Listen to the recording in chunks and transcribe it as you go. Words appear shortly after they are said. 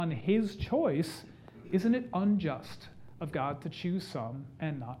on his choice, isn't it unjust of God to choose some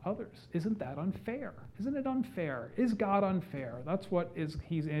and not others? Isn't that unfair? Isn't it unfair? Is God unfair? That's what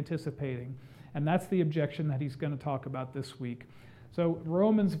he's anticipating. And that's the objection that he's going to talk about this week. So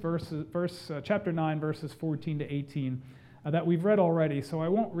Romans chapter 9, verses 14 to 18, that we've read already, so I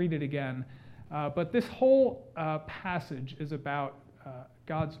won't read it again. But this whole passage is about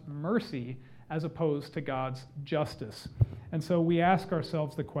God's mercy as opposed to God's justice. And so we ask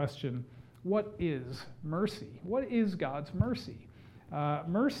ourselves the question, what is mercy? What is God's mercy?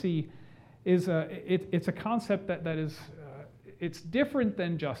 Mercy is it's a concept that is it's different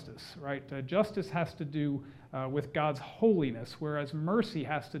than justice, right? Justice has to do with God's holiness, whereas mercy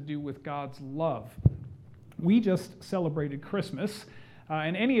has to do with God's love. We just celebrated Christmas,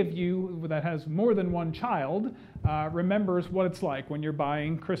 and any of you that has more than one child remembers what it's like when you're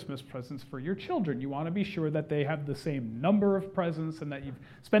buying Christmas presents for your children. You want to be sure that they have the same number of presents and that you've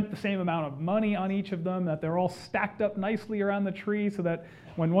spent the same amount of money on each of them, that they're all stacked up nicely around the tree so that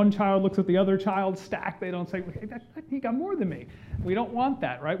when one child looks at the other child stacked, they don't say, hey, he got more than me. We don't want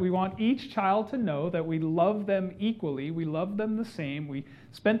that, right? We want each child to know that we love them equally, we love them the same, we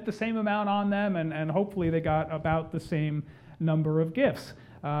spent the same amount on them, and hopefully they got about the same number of gifts.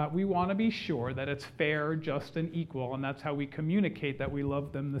 We want to be sure that it's fair, just, and equal, and that's how we communicate that we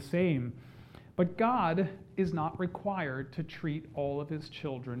love them the same. But God is not required to treat all of his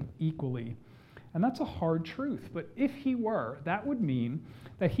children equally. And that's a hard truth. But if he were, that would mean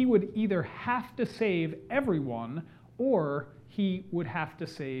that he would either have to save everyone or he would have to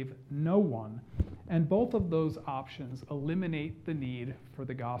save no one. And both of those options eliminate the need for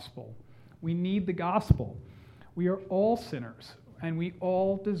the gospel. We need the gospel. We are all sinners, and we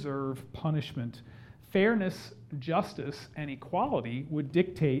all deserve punishment. Fairness, justice, and equality would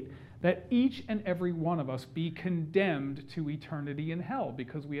dictate that each and every one of us be condemned to eternity in hell,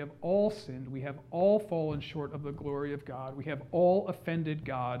 because we have all sinned, we have all fallen short of the glory of God, we have all offended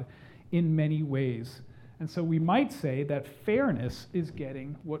God in many ways. And so we might say that fairness is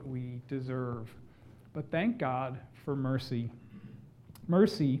getting what we deserve. But thank God for mercy.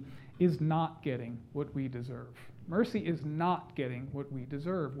 Mercy is not getting what we deserve. Mercy is not getting what we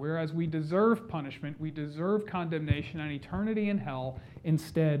deserve. Whereas we deserve punishment, we deserve condemnation and eternity in hell,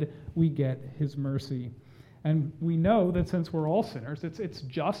 instead we get his mercy. And we know that since we're all sinners, it's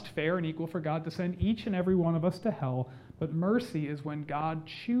just, fair, and equal for God to send each and every one of us to hell. But mercy is when God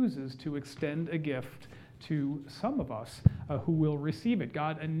chooses to extend a gift to some of us who will receive it.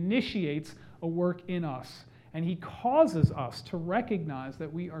 God initiates a work in us, and he causes us to recognize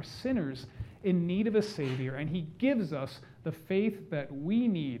that we are sinners in need of a Savior, and he gives us the faith that we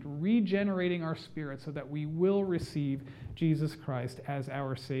need, regenerating our spirit so that we will receive Jesus Christ as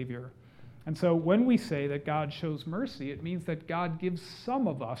our Savior. And so when we say that God shows mercy, it means that God gives some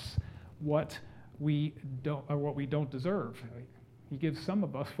of us what we don't deserve. He gives some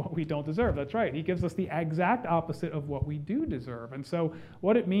of us what we don't deserve. That's right. He gives us the exact opposite of what we do deserve. And so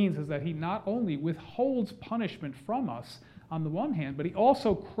what it means is that he not only withholds punishment from us on the one hand, but he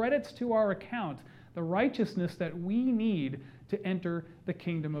also credits to our account the righteousness that we need to enter the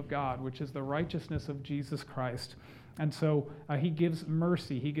kingdom of God, which is the righteousness of Jesus Christ. And so he gives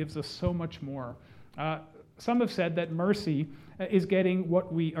mercy. He gives us so much more. Some have said that mercy is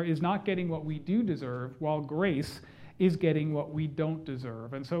not getting what we do deserve, while grace is getting what we don't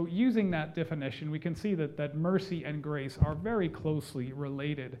deserve. And so using that definition, we can see that mercy and grace are very closely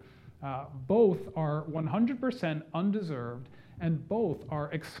related. Both are 100% undeserved, and both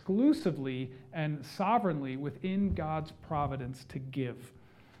are exclusively and sovereignly within God's providence to give.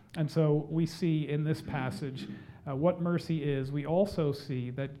 And so we see in this passage what mercy is. We also see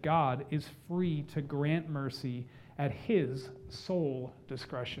that God is free to grant mercy at his sole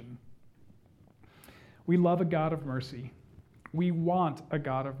discretion. We love a God of mercy. We want a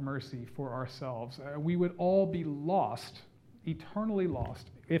God of mercy for ourselves. We would all be lost, eternally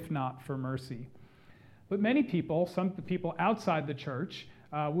lost, if not for mercy. But many people, some people outside the church,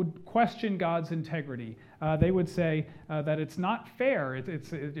 would question God's integrity. They would say that it's not fair.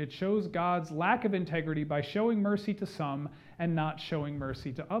 It shows God's lack of integrity by showing mercy to some and not showing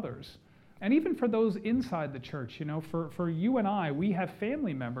mercy to others. And even for those inside the church, for you and I, we have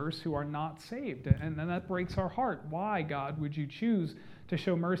family members who are not saved, and that breaks our heart. Why, God, would you choose to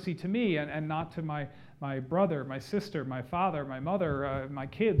show mercy to me and not to my brother, my sister, my father, my mother, my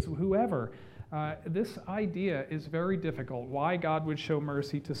kids, whoever? This idea is very difficult. Why God would show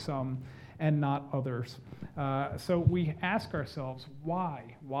mercy to some and not others? So we ask ourselves,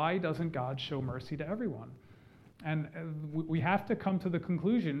 why? Why doesn't God show mercy to everyone? And we have to come to the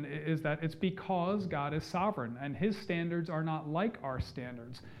conclusion is that it's because God is sovereign and his standards are not like our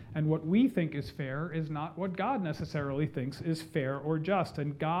standards. And what we think is fair is not what God necessarily thinks is fair or just.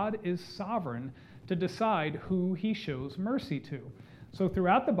 And God is sovereign to decide who he shows mercy to. So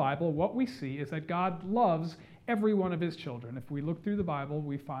throughout the Bible, what we see is that God loves every one of his children. If we look through the Bible,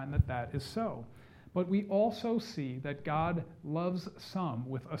 we find that that is so. But we also see that God loves some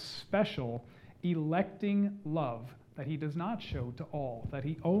with a special electing love that he does not show to all, that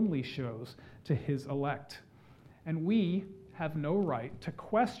he only shows to his elect. And we have no right to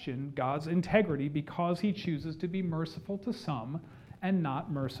question God's integrity because he chooses to be merciful to some and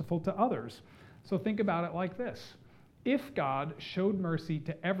not merciful to others. So think about it like this. If God showed mercy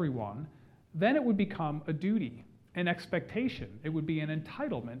to everyone, then it would become a duty, an expectation. It would be an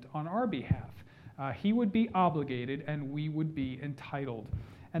entitlement on our behalf. He would be obligated and we would be entitled.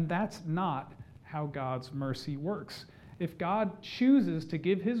 And that's not how God's mercy works. If God chooses to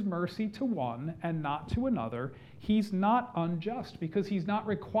give his mercy to one and not to another, he's not unjust because he's not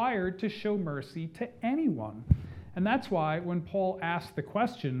required to show mercy to anyone. And that's why when Paul asked the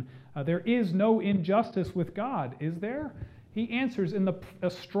question, there is no injustice with God, is there? He answers in the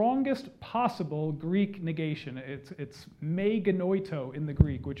strongest possible Greek negation. It's me genoito in the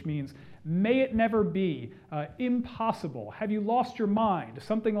Greek, which means may it never be, impossible, have you lost your mind,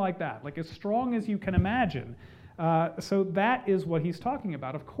 something like that, like as strong as you can imagine. So that is what he's talking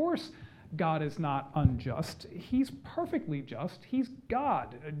about. Of course, God is not unjust. He's perfectly just. He's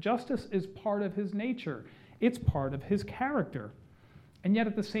God. Justice is part of his nature. It's part of his character. And yet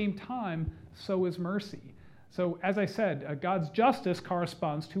at the same time, so is mercy. So as I said, God's justice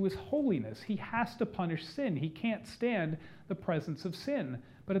corresponds to his holiness. He has to punish sin. He can't stand the presence of sin.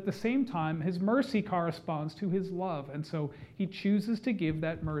 But at the same time, his mercy corresponds to his love. And so he chooses to give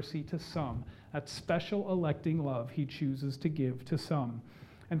that mercy to some. That special electing love he chooses to give to some.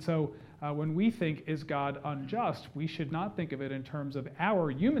 And so when we think, is God unjust, we should not think of it in terms of our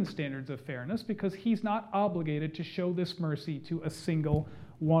human standards of fairness because he's not obligated to show this mercy to a single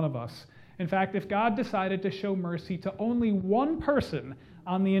one of us. In fact, if God decided to show mercy to only one person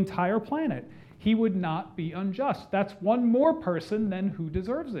on the entire planet, he would not be unjust. That's one more person than who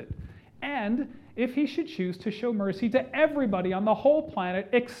deserves it. And if he should choose to show mercy to everybody on the whole planet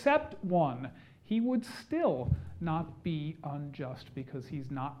except one, he would still not be unjust because he's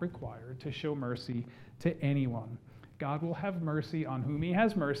not required to show mercy to anyone. God will have mercy on whom he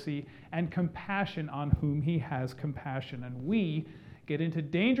has mercy and compassion on whom he has compassion. And we get into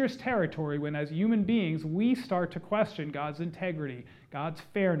dangerous territory when, as human beings, we start to question God's integrity, God's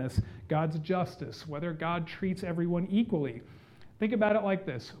fairness, God's justice, whether God treats everyone equally. Think about it like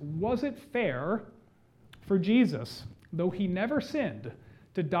this. Was it fair for Jesus, though he never sinned,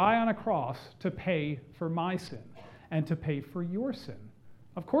 to die on a cross to pay for my sin and to pay for your sin?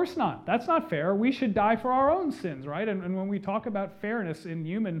 Of course not. That's not fair. We should die for our own sins, right? And when we talk about fairness in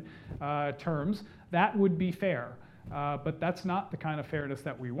human terms, that would be fair. But that's not the kind of fairness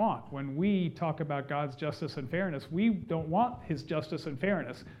that we want. When we talk about God's justice and fairness, we don't want his justice and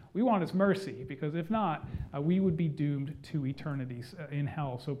fairness. We want his mercy, because if not, we would be doomed to eternity in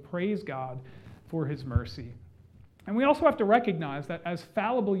hell. So praise God for his mercy. And we also have to recognize that as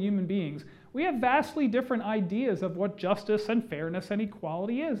fallible human beings, we have vastly different ideas of what justice and fairness and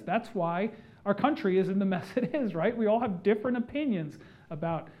equality is. That's why our country is in the mess it is, right? We all have different opinions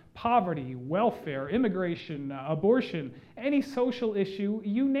about poverty, welfare, immigration, abortion, any social issue,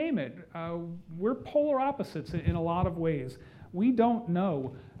 you name it. We're polar opposites in a lot of ways. We don't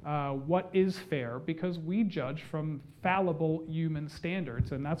know what is fair because we judge from fallible human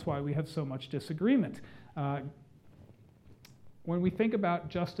standards, and that's why we have so much disagreement. When we think about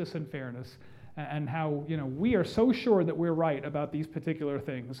justice and fairness and how we are so sure that we're right about these particular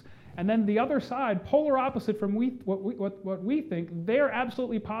things, and then the other side, polar opposite from what we think, they're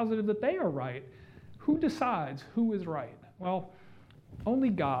absolutely positive that they are right. Who decides who is right? Well, only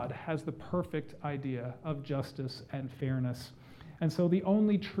God has the perfect idea of justice and fairness. And so the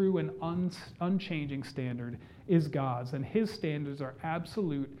only true and unchanging standard is God's, and his standards are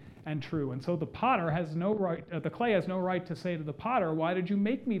absolute and true. And so the potter has no right, the clay has no right to say to the potter, why did you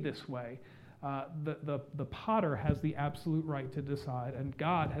make me this way? The potter has the absolute right to decide, and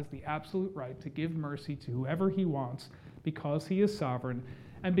God has the absolute right to give mercy to whoever he wants because he is sovereign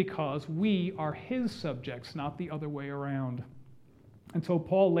and because we are his subjects, not the other way around. And so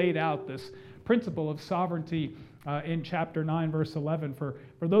Paul laid out this principle of sovereignty in chapter 9, verse 11. For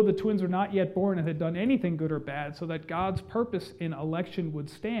though the twins were not yet born and had done anything good or bad, so that God's purpose in election would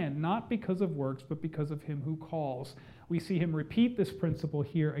stand, not because of works, but because of him who calls. We see him repeat this principle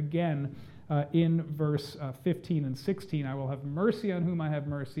here again in verse 15 and 16. I will have mercy on whom I have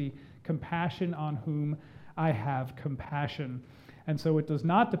mercy, compassion on whom I have compassion. And so it does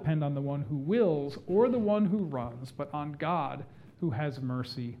not depend on the one who wills or the one who runs, but on God who has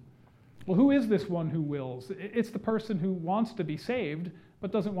mercy. Well, who is this one who wills? It's the person who wants to be saved,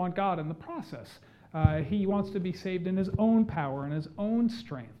 but doesn't want God in the process. He wants to be saved in his own power and his own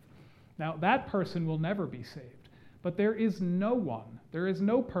strength. Now, that person will never be saved. But there is no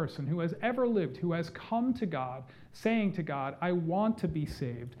person who has ever lived who has come to God saying to God, I want to be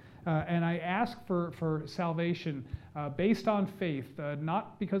saved. And I ask for salvation based on faith,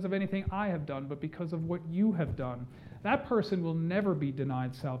 not because of anything I have done, but because of what you have done. That person will never be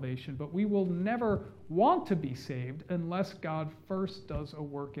denied salvation, but we will never want to be saved unless God first does a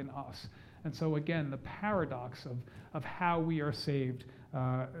work in us. And so again, the paradox of how we are saved,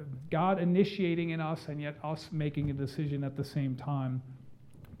 God initiating in us and yet us making a decision at the same time.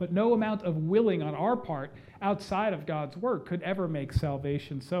 But no amount of willing on our part outside of God's work could ever make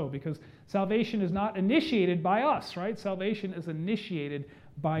salvation so, because salvation is not initiated by us, right? Salvation is initiated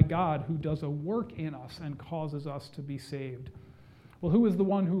by God, who does a work in us and causes us to be saved. Well, who is the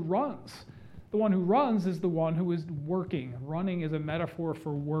one who runs? The one who runs is the one who is working. Running is a metaphor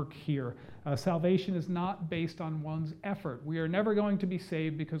for work here. Salvation is not based on one's effort. We are never going to be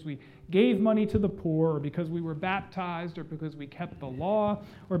saved because we gave money to the poor, or because we were baptized, or because we kept the law,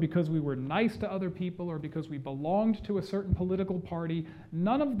 or because we were nice to other people, or because we belonged to a certain political party.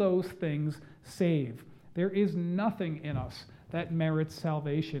 None of those things save. There is nothing in us that merits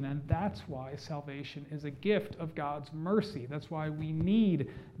salvation, and that's why salvation is a gift of God's mercy. That's why we need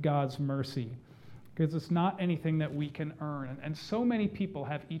God's mercy, because it's not anything that we can earn. And so many people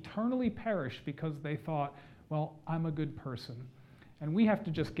have eternally perished because they thought, well, I'm a good person. And we have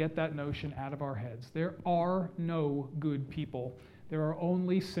to just get that notion out of our heads. There are no good people. There are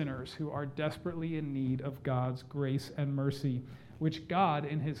only sinners who are desperately in need of God's grace and mercy, which God,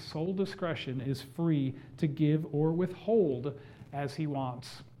 in his sole discretion, is free to give or withhold as he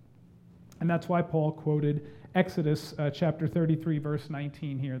wants. And that's why Paul quoted Exodus chapter 33, verse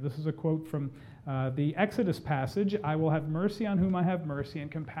 19 here. This is a quote from the Exodus passage. I will have mercy on whom I have mercy, and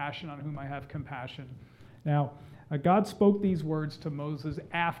compassion on whom I have compassion. Now, God spoke these words to Moses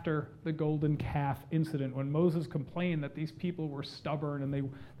after the golden calf incident, when Moses complained that these people were stubborn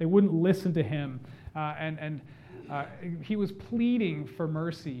and they wouldn't listen to him. He was pleading for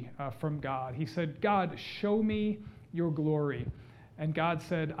mercy from God. He said, God, show me your glory. And God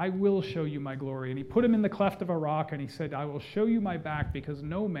said, I will show you my glory. And he put him in the cleft of a rock, and he said, I will show you my back, because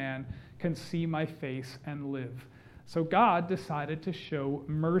no man can see my face and live. So God decided to show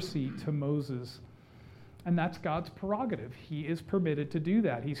mercy to Moses. And that's God's prerogative. He is permitted to do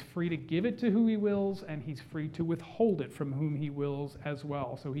that. He's free to give it to who he wills, and he's free to withhold it from whom he wills as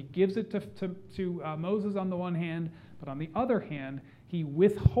well. So he gives it to Moses on the one hand, but on the other hand, he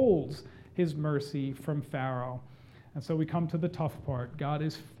withholds his mercy from Pharaoh. And so we come to the tough part. God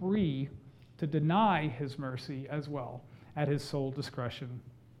is free to deny his mercy as well at his sole discretion.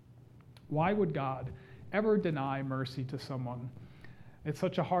 Why would God ever deny mercy to someone? It's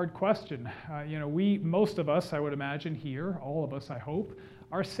such a hard question. Most of us, I would imagine here, all of us, I hope,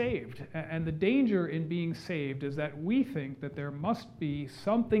 are saved. And the danger in being saved is that we think that there must be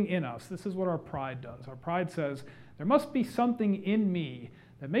something in us. This is what our pride does. Our pride says, there must be something in me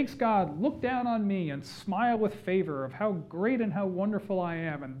that makes God look down on me and smile with favor of how great and how wonderful I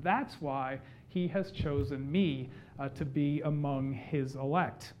am. And that's why he has chosen me to be among his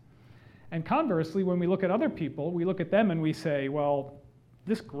elect. And conversely, when we look at other people, we look at them and we say, well,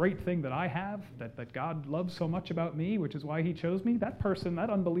 this great thing that I have, that God loves so much about me, which is why he chose me, that person,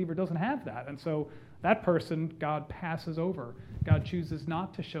 that unbeliever doesn't have that. And so that person, God passes over. God chooses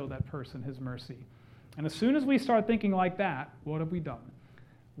not to show that person his mercy. And as soon as we start thinking like that, what have we done?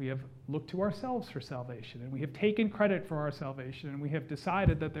 We have looked to ourselves for salvation, and we have taken credit for our salvation, and we have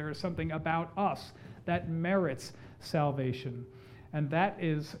decided that there is something about us that merits salvation. And that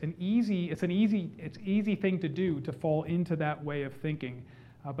is an easy thing to do, to fall into that way of thinking.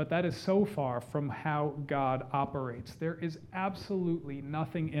 But that is so far from how God operates. There is absolutely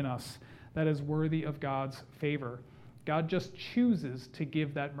nothing in us that is worthy of God's favor. God just chooses to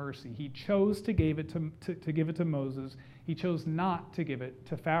give that mercy. He chose to give it to Moses. He chose not to give it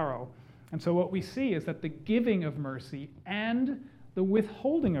to Pharaoh. And so what we see is that the giving of mercy and the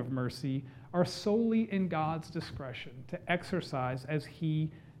withholding of mercy are solely in God's discretion to exercise as he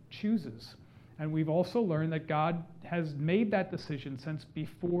chooses. And we've also learned that God has made that decision since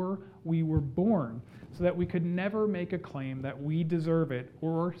before we were born, so that we could never make a claim that we deserve it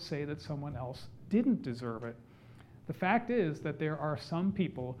or say that someone else didn't deserve it. The fact is that there are some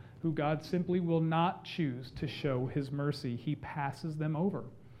people who God simply will not choose to show his mercy. He passes them over.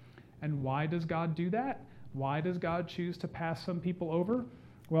 And why does God do that? Why does God choose to pass some people over?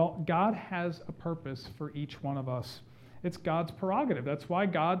 Well, God has a purpose for each one of us. It's God's prerogative. That's why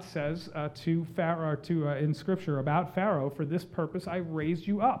God says to Pharaoh, in Scripture about Pharaoh, "For this purpose I raised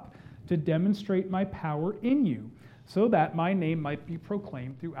you up, to demonstrate my power in you, so that my name might be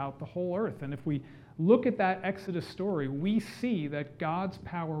proclaimed throughout the whole earth." And if we look at that Exodus story, we see that God's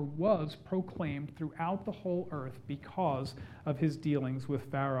power was proclaimed throughout the whole earth because of his dealings with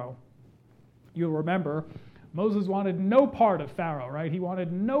Pharaoh. You'll remember, Moses wanted no part of Pharaoh, right? He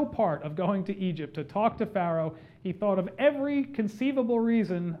wanted no part of going to Egypt to talk to Pharaoh. He thought of every conceivable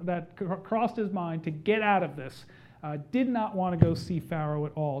reason that crossed his mind to get out of this. Did not want to go see Pharaoh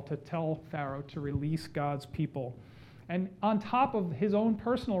at all, to tell Pharaoh to release God's people. And on top of his own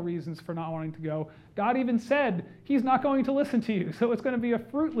personal reasons for not wanting to go, God even said he's not going to listen to you. So it's going to be a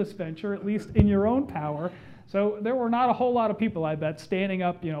fruitless venture, at least in your own power. So there were not a whole lot of people, I bet, standing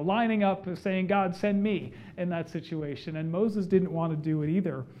up, lining up saying, "God, send me," in that situation. And Moses didn't want to do it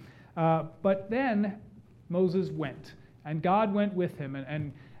either. But then Moses went, and God went with him,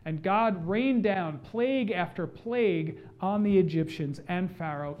 and God rained down plague after plague on the Egyptians and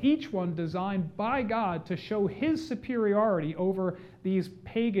Pharaoh, each one designed by God to show his superiority over these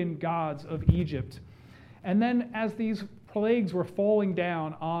pagan gods of Egypt. And then as these plagues were falling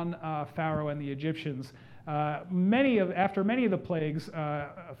down on Pharaoh and the Egyptians, after many of the plagues,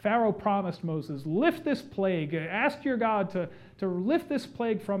 Pharaoh promised Moses, "Lift this plague, ask your God to lift this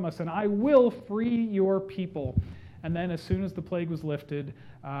plague from us, and I will free your people." And then as soon as the plague was lifted,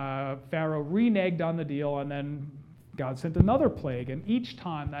 Pharaoh reneged on the deal, and then God sent another plague. And each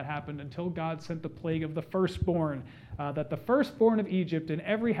time that happened until God sent the plague of the firstborn, that the firstborn of Egypt in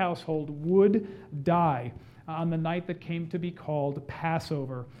every household would die on the night that came to be called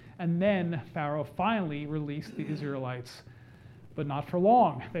Passover. And then Pharaoh finally released the Israelites. But not for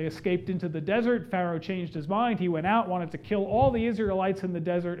long. They escaped into the desert. Pharaoh changed his mind. He went out, wanted to kill all the Israelites in the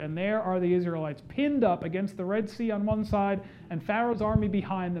desert, and there are the Israelites pinned up against the Red Sea on one side and Pharaoh's army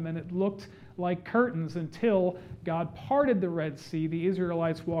behind them, and it looked like curtains until God parted the Red Sea. The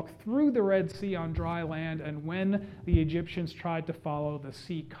Israelites walked through the Red Sea on dry land, and when the Egyptians tried to follow, the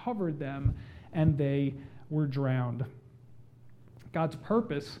sea covered them, and they were drowned. God's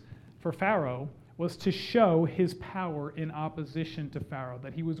purpose for Pharaoh was to show his power in opposition to Pharaoh,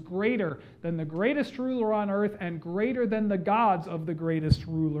 that he was greater than the greatest ruler on earth and greater than the gods of the greatest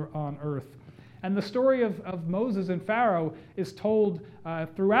ruler on earth. And the story of Moses and Pharaoh is told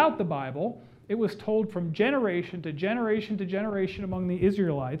throughout the Bible. It was told from generation to generation to generation among the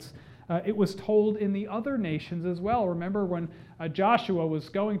Israelites. It was told in the other nations as well. Remember when Joshua was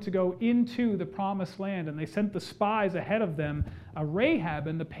going to go into the promised land and they sent the spies ahead of them, Rahab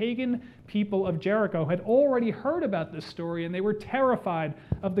and the pagan people of Jericho had already heard about this story, and they were terrified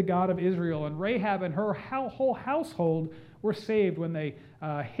of the God of Israel. And Rahab and her whole household were saved when they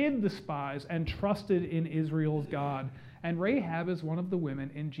hid the spies and trusted in Israel's God. And Rahab is one of the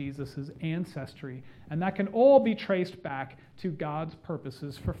women in Jesus' ancestry. And that can all be traced back to God's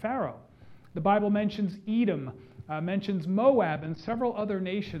purposes for Pharaoh. The Bible mentions Edom, mentions Moab, and several other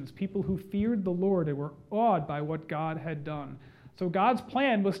nations, people who feared the Lord and were awed by what God had done. So God's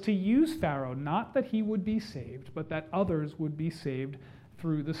plan was to use Pharaoh, not that he would be saved, but that others would be saved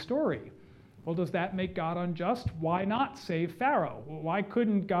through the story. Well, does that make God unjust? Why not save Pharaoh? Why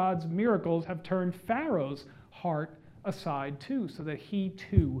couldn't God's miracles have turned Pharaoh's heart aside too, so that he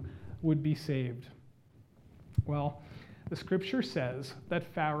too would be saved? Well, the scripture says that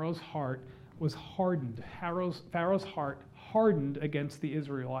Pharaoh's heart was hardened. Pharaoh's heart hardened against the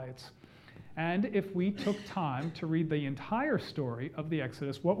Israelites. And if we took time to read the entire story of the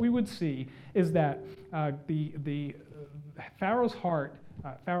Exodus, what we would see is that Pharaoh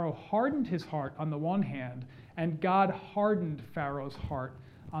hardened his heart on the one hand, and God hardened Pharaoh's heart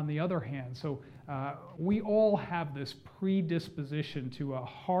on the other hand. So we all have this predisposition to a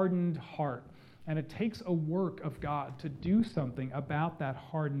hardened heart, and it takes a work of God to do something about that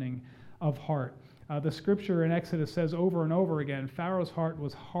hardening of heart. The scripture in Exodus says over and over again, Pharaoh's heart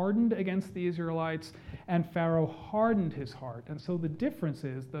was hardened against the Israelites, and Pharaoh hardened his heart. And so the difference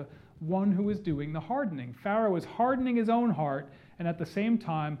is the one who is doing the hardening. Pharaoh is hardening his own heart, and at the same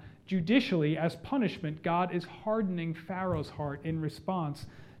time, judicially, as punishment, God is hardening Pharaoh's heart in response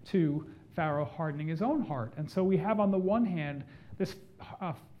to Pharaoh hardening his own heart. And so we have on the one hand this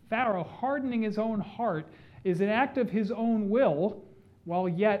Pharaoh hardening his own heart is an act of his own will, while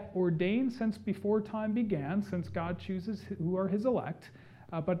yet ordained since before time began, since God chooses who are his elect.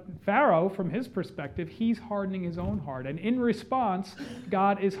 But Pharaoh, from his perspective, he's hardening his own heart. And in response,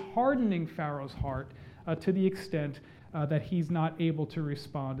 God is hardening Pharaoh's heart to the extent that he's not able to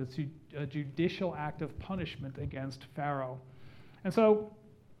respond. It's a judicial act of punishment against Pharaoh. And so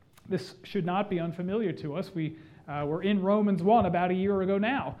this should not be unfamiliar to us. We were in Romans 1 about a year ago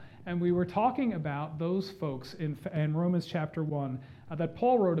now, and we were talking about those folks in Romans chapter 1 that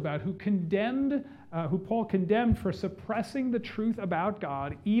Paul wrote about who Paul condemned for suppressing the truth about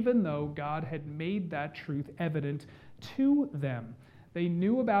God, even though God had made that truth evident to them. They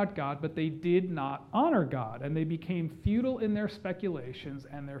knew about God, but they did not honor God, and they became futile in their speculations,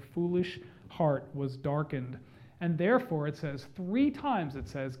 and their foolish heart was darkened. And therefore, it says, 3 times it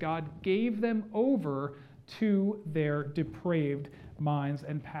says, God gave them over to their depraved minds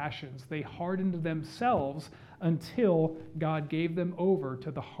and passions. They hardened themselves until God gave them over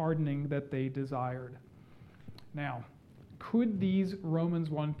to the hardening that they desired. Now, could these Romans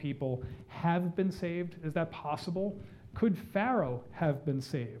 1 people have been saved? Is that possible? Could Pharaoh have been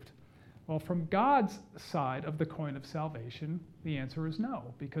saved? Well, from God's side of the coin of salvation, the answer is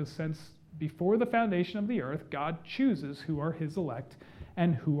no, because since before the foundation of the earth, God chooses who are his elect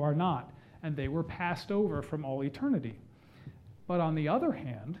and who are not, and they were passed over from all eternity. But on the other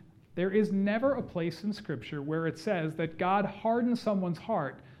hand, there is never a place in Scripture where it says that God hardened someone's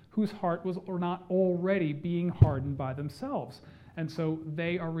heart whose heart was not already being hardened by themselves. And so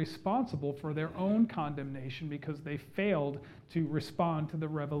they are responsible for their own condemnation because they failed to respond to the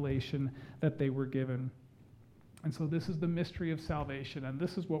revelation that they were given. And so this is the mystery of salvation, and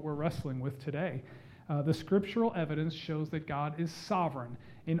this is what we're wrestling with today. The scriptural evidence shows that God is sovereign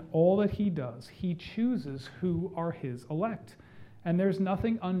in all that he does. He chooses who are his elect. And there's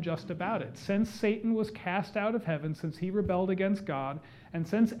nothing unjust about it. Since Satan was cast out of heaven, since he rebelled against God, and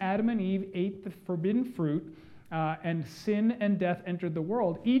since Adam and Eve ate the forbidden fruit, and sin and death entered the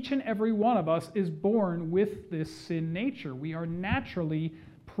world, each and every one of us is born with this sin nature. We are naturally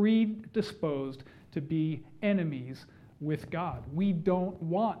predisposed to be enemies with God. We don't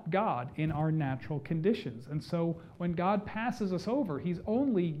want God in our natural conditions. And so when God passes us over, he's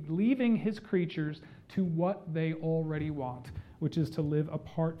only leaving his creatures to what they already want, which is to live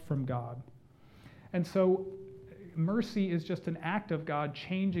apart from God. And so mercy is just an act of God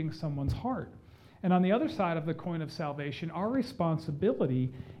changing someone's heart. And on the other side of the coin of salvation, our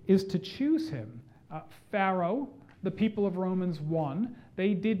responsibility is to choose him. Pharaoh, the people of Romans 1,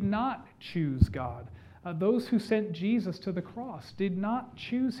 they did not choose God. Those who sent Jesus to the cross did not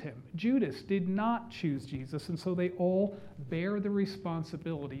choose him. Judas did not choose Jesus, and so they all bear the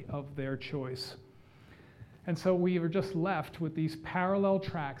responsibility of their choice. And so we are just left with these parallel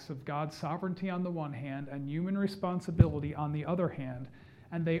tracks of God's sovereignty on the one hand and human responsibility on the other hand,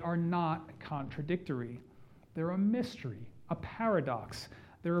 and they are not contradictory. They're a mystery, a paradox.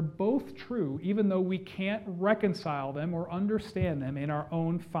 They're both true, even though we can't reconcile them or understand them in our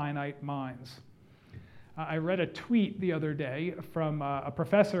own finite minds. I read a tweet the other day from a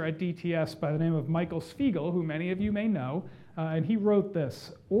professor at DTS by the name of Michael Spiegel, who many of you may know, and he wrote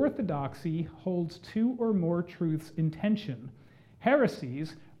this: "Orthodoxy holds 2 or more truths in tension.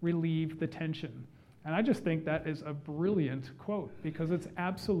 Heresies relieve the tension." And I just think that is a brilliant quote because it's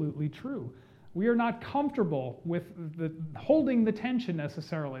absolutely true. We are not comfortable with holding the tension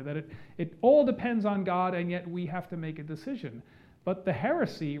necessarily, that it all depends on God and yet we have to make a decision. But the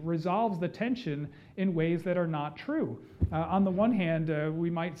heresy resolves the tension in ways that are not true. On the one hand, we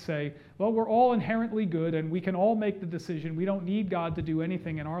might say, well, we're all inherently good and we can all make the decision. We don't need God to do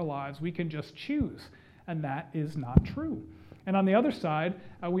anything in our lives. We can just choose. And that is not true. And on the other side,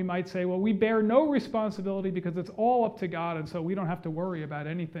 we might say, well, we bear no responsibility because it's all up to God, and so we don't have to worry about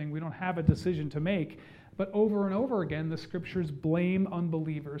anything. We don't have a decision to make. But over and over again, the scriptures blame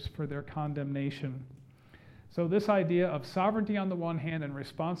unbelievers for their condemnation. So this idea of sovereignty on the one hand and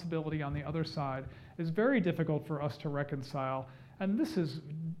responsibility on the other side is very difficult for us to reconcile. And this is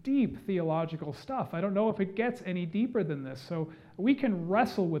deep theological stuff. I don't know if it gets any deeper than this. So we can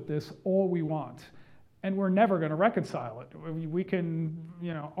wrestle with this all we want, and we're never going to reconcile it. We can,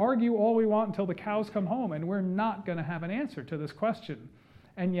 argue all we want until the cows come home, and we're not going to have an answer to this question.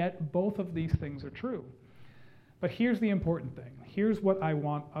 And yet both of these things are true. But here's the important thing. Here's what I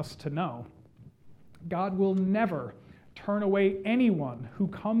want us to know. God will never turn away anyone who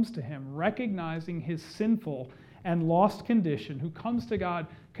comes to him recognizing his sinful and lost condition, who comes to God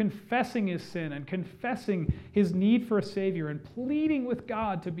confessing his sin and confessing his need for a Savior and pleading with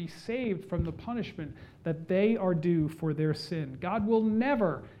God to be saved from the punishment that they are due for their sin. God will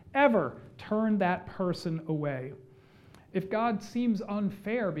never, ever turn that person away. If God seems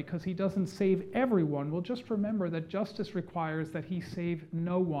unfair because he doesn't save everyone, well, just remember that justice requires that he save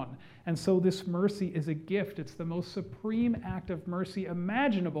no one. And so this mercy is a gift. It's the most supreme act of mercy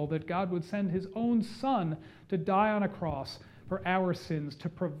imaginable, that God would send his own Son to die on a cross for our sins, to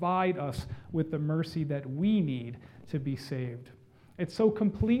provide us with the mercy that we need to be saved. It's so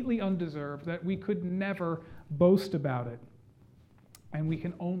completely undeserved that we could never boast about it. And we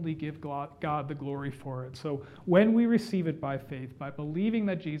can only give God the glory for it. So when we receive it by faith, by believing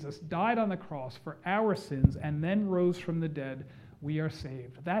that Jesus died on the cross for our sins and then rose from the dead, we are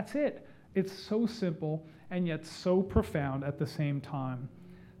saved. That's it. It's so simple and yet so profound at the same time.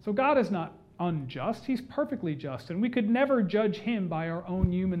 So God is not unjust. He's perfectly just. And we could never judge him by our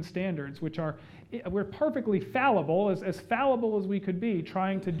own human standards, we're perfectly fallible, as fallible as we could be,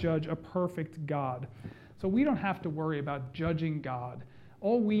 trying to judge a perfect God. So we don't have to worry about judging God.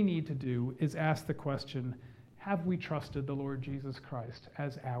 All we need to do is ask the question, have we trusted the Lord Jesus Christ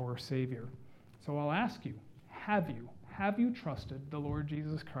as our Savior? So I'll ask you, have you? Have you trusted the Lord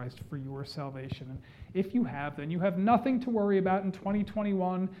Jesus Christ for your salvation? And if you have, then you have nothing to worry about in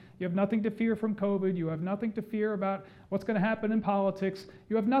 2021. You have nothing to fear from COVID. You have nothing to fear about what's going to happen in politics.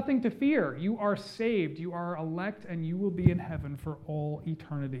 You have nothing to fear. You are saved. You are elect, and you will be in heaven for all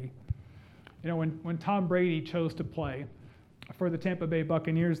eternity. You know, when Tom Brady chose to play for the Tampa Bay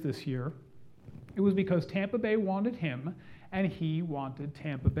Buccaneers this year, it was because Tampa Bay wanted him and he wanted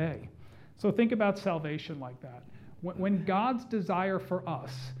Tampa Bay. So think about salvation like that. When God's desire for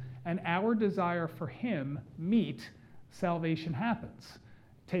us and our desire for him meet, salvation happens.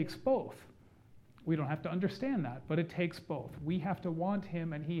 It takes both. We don't have to understand that, but it takes both. We have to want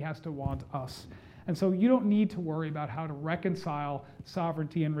him and he has to want us. And so you don't need to worry about how to reconcile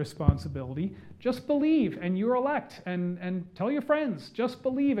sovereignty and responsibility. Just believe and you're elect. And tell your friends, just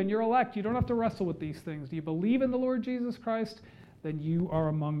believe and you're elect. You don't have to wrestle with these things. Do you believe in the Lord Jesus Christ? Then you are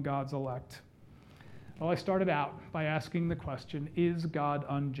among God's elect. Well, I started out by asking the question, is God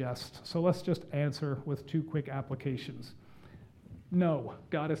unjust? So let's just answer with two quick applications. No,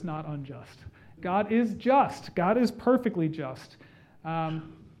 God is not unjust. God is just. God is perfectly just.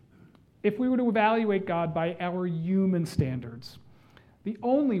 If we were to evaluate God by our human standards, the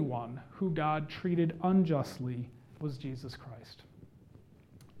only one who God treated unjustly was Jesus Christ.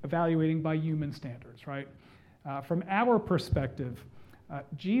 Evaluating by human standards, right? From our perspective,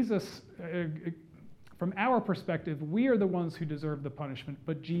 from our perspective, we are the ones who deserve the punishment,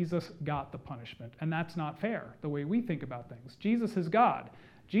 but Jesus got the punishment. And that's not fair, the way we think about things. Jesus is God.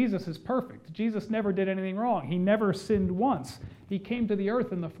 Jesus is perfect. Jesus never did anything wrong. He never sinned once. He came to the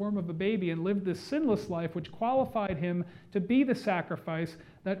earth in the form of a baby and lived this sinless life, which qualified him to be the sacrifice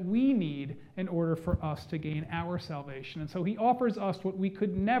that we need in order for us to gain our salvation. And so he offers us what we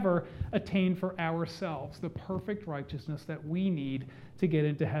could never attain for ourselves, the perfect righteousness that we need to get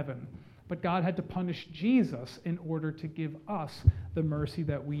into heaven. But God had to punish Jesus in order to give us the mercy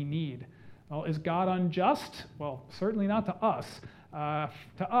that we need. Well, is God unjust? Well, certainly not to us.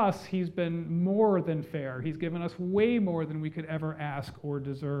 To us, he's been more than fair. He's given us way more than we could ever ask or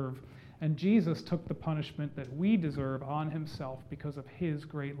deserve. And Jesus took the punishment that we deserve on himself because of his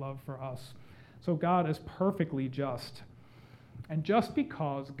great love for us. So God is perfectly just. And just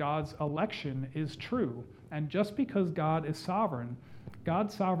because God's election is true, and just because God is sovereign,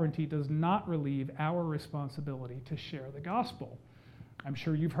 God's sovereignty does not relieve our responsibility to share the gospel. I'm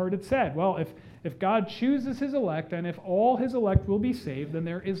sure you've heard it said, well, if God chooses his elect and if all his elect will be saved, then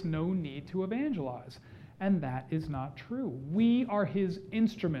there is no need to evangelize. And that is not true. We are his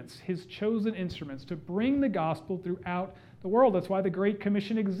instruments, his chosen instruments to bring the gospel throughout the world. That's why the Great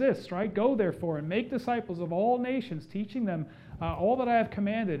Commission exists, right? Go therefore and make disciples of all nations, teaching them all that I have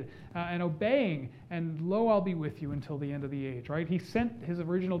commanded and obeying, and lo, I'll be with you until the end of the age, right? He sent his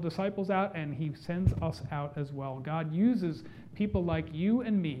original disciples out and he sends us out as well. God uses people like you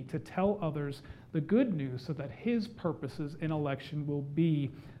and me to tell others the good news so that his purposes in election will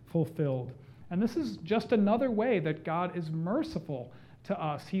be fulfilled. And this is just another way that God is merciful to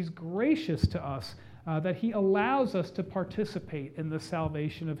us. He's gracious to us, that he allows us to participate in the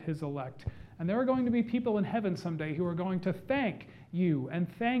salvation of his elect. And there are going to be people in heaven someday who are going to thank you and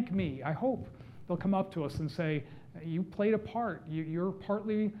thank me. I hope they'll come up to us and say, you played a part. You're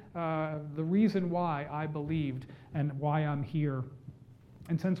partly the reason why I believed and why I'm here.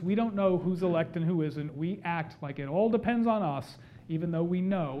 And since we don't know who's elect and who isn't, we act like it all depends on us, even though we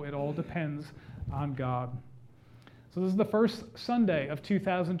know it all depends on God. So this is the first Sunday of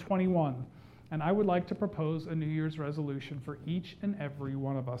 2021, and I would like to propose a New Year's resolution for each and every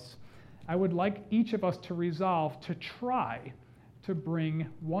one of us. I would like each of us to resolve to try to bring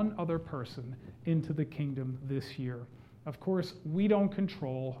one other person into the kingdom this year. Of course, we don't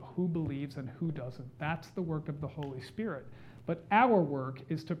control who believes and who doesn't. That's the work of the Holy Spirit. But our work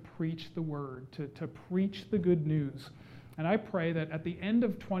is to preach the word, to preach the good news. And I pray that at the end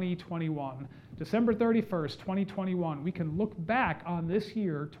of 2021, December 31st, 2021, we can look back on this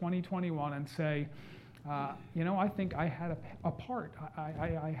year, 2021, and say, I think I had a part.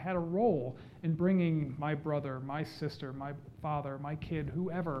 I had a role in bringing my brother, my sister, my father, my kid,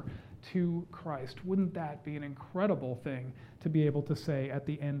 whoever, to Christ. Wouldn't that be an incredible thing to be able to say at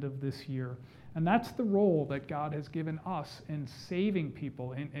the end of this year? And that's the role that God has given us in saving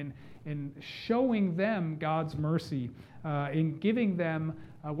people, in showing them God's mercy, in giving them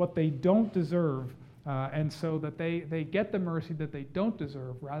what they don't deserve, and so that they get the mercy that they don't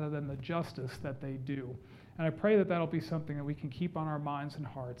deserve rather than the justice that they do. And I pray that that'll be something that we can keep on our minds and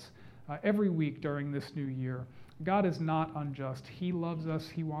hearts every week during this new year. God is not unjust. He loves us.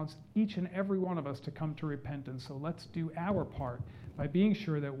 He wants each and every one of us to come to repentance. So let's do our part by being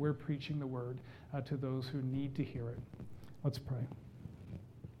sure that we're preaching the word to those who need to hear it. Let's pray.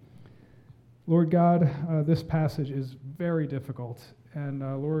 Lord God, this passage is very difficult. And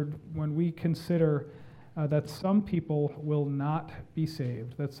Lord, when we consider that some people will not be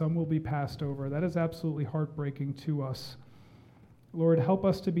saved, that some will be passed over, that is absolutely heartbreaking to us. Lord, help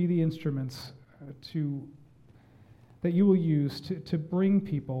us to be the instruments that you will use to bring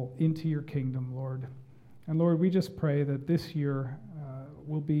people into your kingdom, Lord. And Lord, we just pray that this year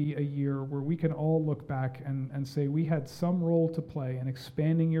will be a year where we can all look back and say we had some role to play in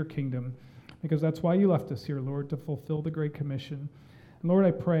expanding your kingdom, because that's why you left us here, Lord, to fulfill the Great Commission. And Lord,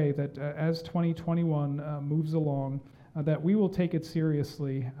 I pray that as 2021 moves along, that we will take it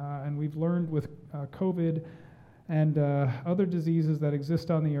seriously. And we've learned with COVID and other diseases that exist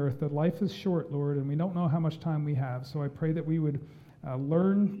on the earth that life is short, Lord, and we don't know how much time we have. So I pray that we would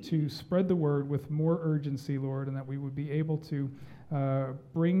learn to spread the word with more urgency, Lord, and that we would be able to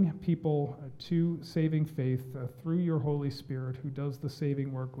bring people to saving faith through your Holy Spirit who does the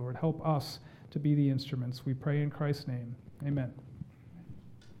saving work, Lord. Help us to be the instruments. We pray in Christ's name. Amen.